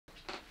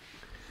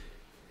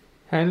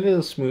Hi, little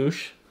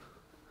smoosh.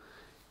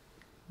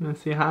 You wanna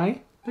say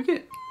hi? Look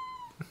it.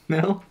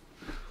 No?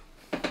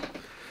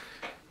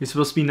 You're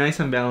supposed to be nice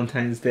on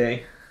Valentine's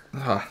Day.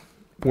 Ugh,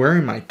 where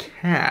are my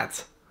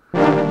cats?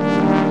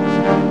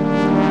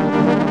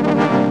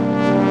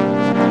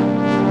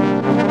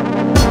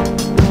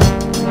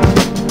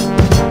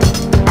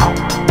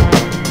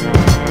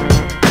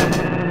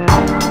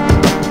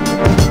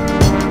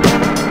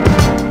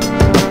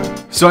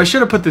 So I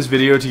should have put this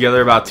video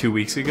together about 2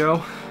 weeks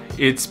ago.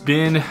 It's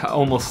been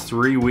almost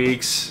 3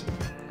 weeks,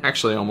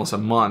 actually almost a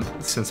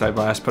month, since I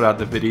last put out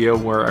the video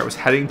where I was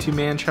heading to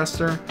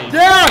Manchester.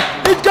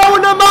 Yeah, he's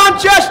going to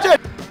Manchester!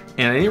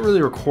 And I didn't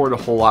really record a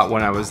whole lot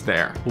when I was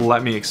there.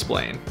 Let me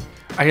explain.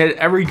 I had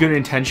every good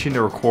intention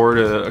to record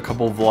a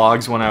couple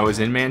vlogs when I was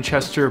in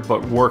Manchester,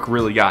 but work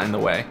really got in the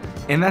way.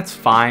 And that's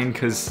fine,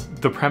 because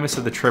the premise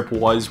of the trip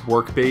was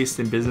work-based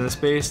and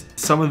business-based.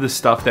 Some of the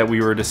stuff that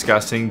we were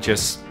discussing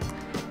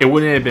it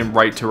wouldn't have been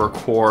right to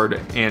record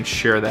and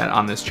share that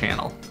on this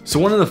channel. So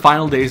one of the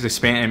final days I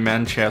spent in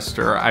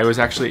Manchester, I was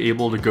actually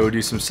able to go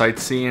do some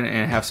sightseeing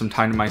and have some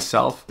time to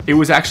myself. It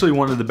was actually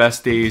one of the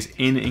best days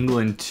in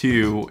England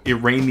too. It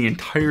rained the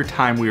entire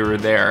time we were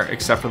there,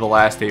 except for the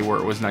last day where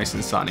it was nice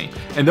and sunny.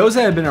 And those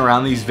that have been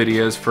around these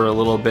videos for a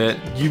little bit,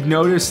 you've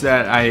noticed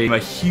that I am a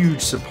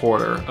huge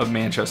supporter of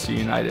Manchester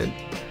United.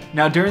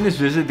 Now during this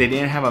visit, they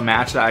didn't have a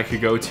match that I could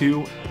go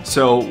to,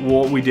 so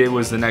what we did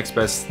was the next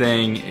best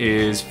thing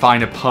is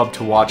find a pub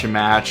to watch a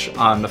match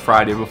on the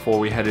Friday before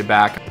we headed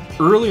back.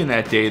 Early in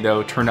that day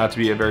though, turned out to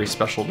be a very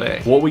special day.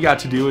 What we got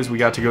to do is we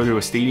got to go to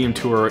a stadium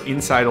tour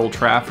inside Old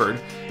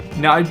Trafford.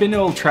 Now I'd been to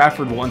Old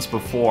Trafford once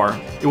before.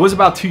 It was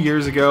about 2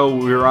 years ago.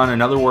 We were on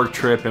another work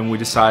trip and we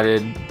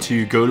decided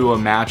to go to a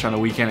match on the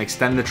weekend,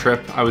 extend the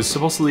trip. I was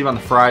supposed to leave on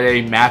the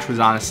Friday, match was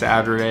on a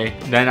Saturday.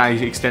 Then I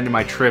extended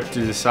my trip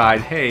to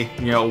decide, hey,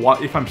 you know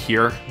what, if I'm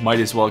here, might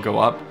as well go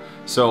up.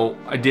 So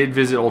I did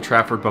visit Old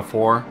Trafford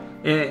before.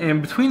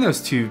 And between those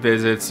two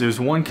visits, there's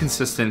one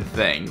consistent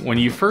thing. When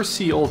you first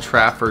see Old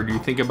Trafford, you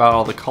think about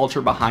all the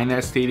culture behind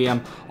that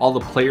stadium, all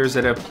the players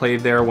that have played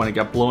there when it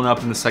got blown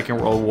up in the Second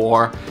World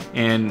War,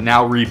 and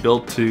now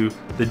rebuilt to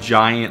the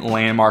giant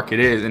landmark it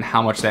is, and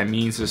how much that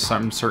means to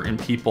some certain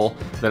people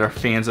that are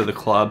fans of the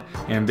club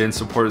and been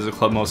supporters of the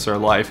club most of their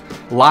life.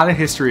 A lot of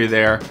history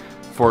there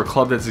for a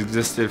club that's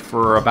existed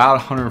for about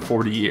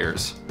 140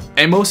 years.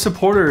 And most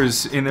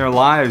supporters in their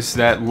lives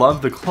that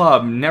love the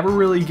club never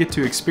really get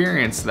to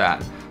experience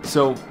that.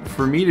 So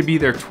for me to be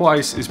there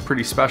twice is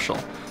pretty special.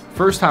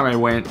 First time I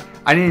went,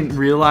 I didn't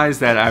realize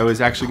that I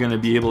was actually going to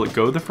be able to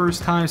go the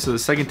first time, so the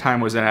second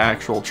time was an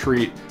actual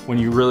treat when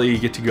you really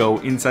get to go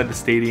inside the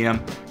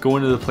stadium, go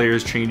into the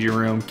players' changing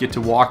room, get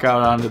to walk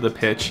out onto the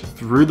pitch,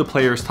 through the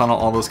players' tunnel,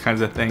 all those kinds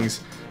of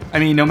things. I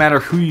mean, no matter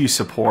who you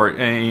support,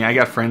 and I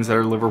got friends that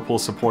are Liverpool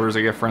supporters,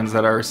 I got friends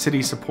that are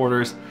City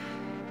supporters.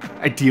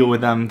 I deal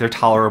with them, they're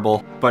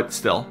tolerable, but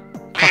still,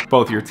 fuck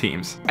both your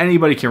teams.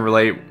 Anybody can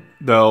relate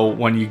though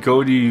when you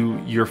go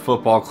to your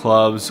football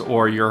clubs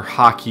or your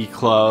hockey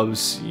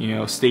clubs, you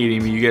know,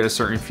 stadium, you get a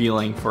certain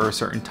feeling for a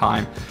certain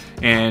time.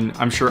 And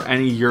I'm sure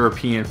any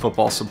European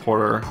football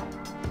supporter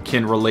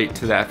can relate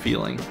to that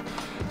feeling.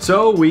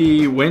 So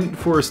we went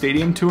for a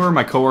stadium tour,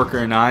 my coworker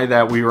and I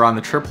that we were on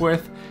the trip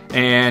with.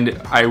 And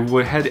I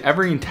had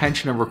every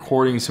intention of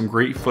recording some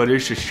great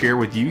footage to share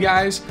with you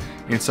guys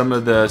and some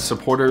of the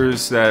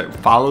supporters that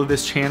follow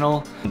this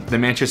channel. The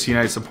Manchester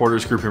United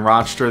supporters group in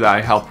Rochester that I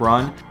helped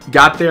run.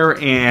 Got there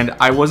and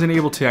I wasn't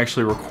able to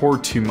actually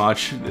record too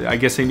much. I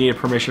guess they needed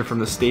permission from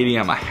the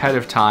stadium ahead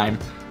of time.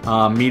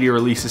 Media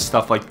releases,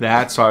 stuff like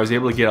that. So I was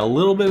able to get a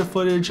little bit of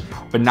footage,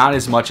 but not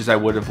as much as I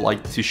would have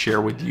liked to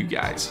share with you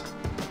guys.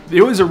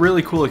 It was a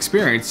really cool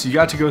experience. You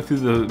got to go through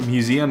the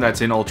museum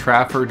that's in Old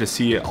Trafford to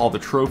see all the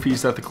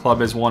trophies that the club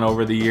has won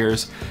over the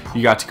years.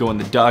 You got to go in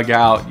the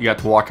dugout, you got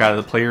to walk out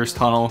of the players'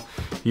 tunnel,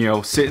 you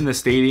know, sit in the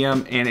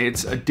stadium, and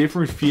it's a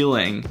different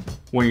feeling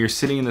when you're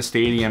sitting in the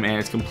stadium and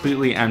it's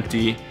completely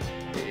empty.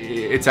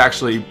 It's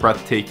actually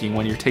breathtaking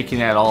when you're taking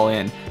that all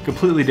in.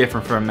 Completely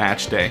different from a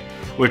match day,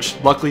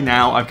 which luckily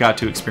now I've got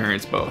to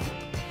experience both.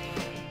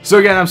 So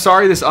again, I'm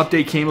sorry this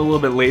update came a little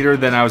bit later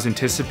than I was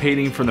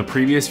anticipating from the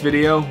previous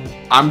video.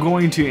 I'm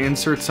going to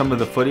insert some of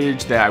the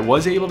footage that I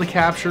was able to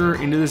capture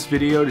into this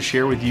video to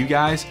share with you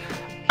guys.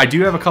 I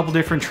do have a couple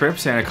different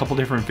trips and a couple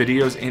different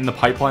videos in the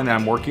pipeline that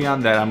I'm working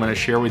on that I'm going to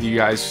share with you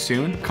guys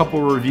soon. A couple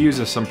reviews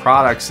of some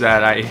products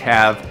that I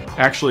have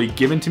actually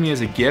given to me as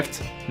a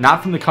gift,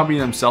 not from the company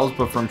themselves,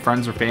 but from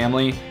friends or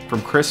family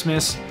from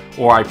Christmas,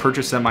 or I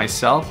purchased them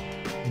myself.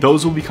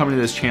 Those will be coming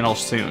to this channel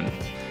soon.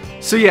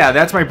 So yeah,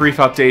 that's my brief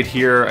update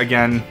here.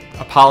 Again,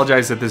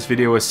 apologize that this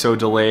video was so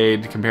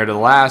delayed compared to the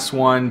last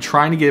one.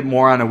 Trying to get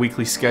more on a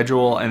weekly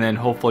schedule and then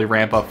hopefully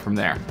ramp up from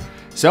there.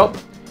 So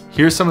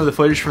here's some of the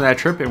footage from that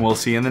trip and we'll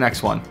see you in the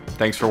next one.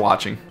 Thanks for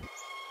watching.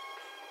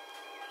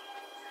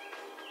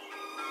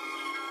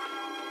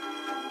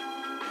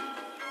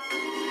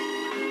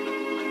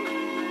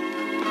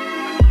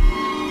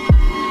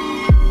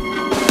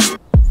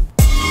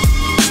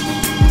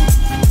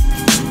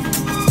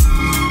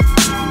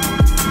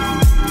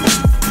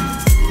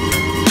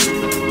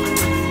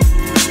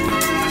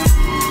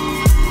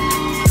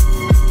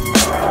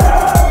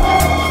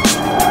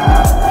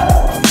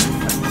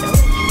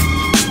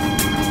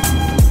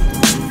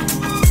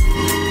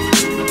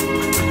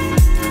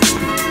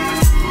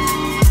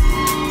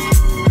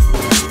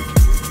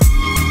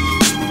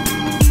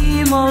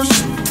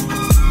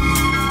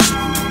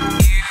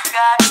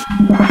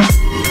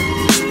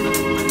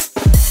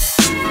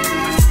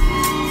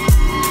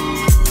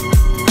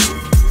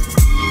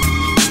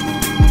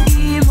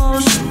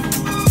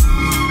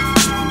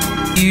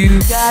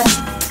 that.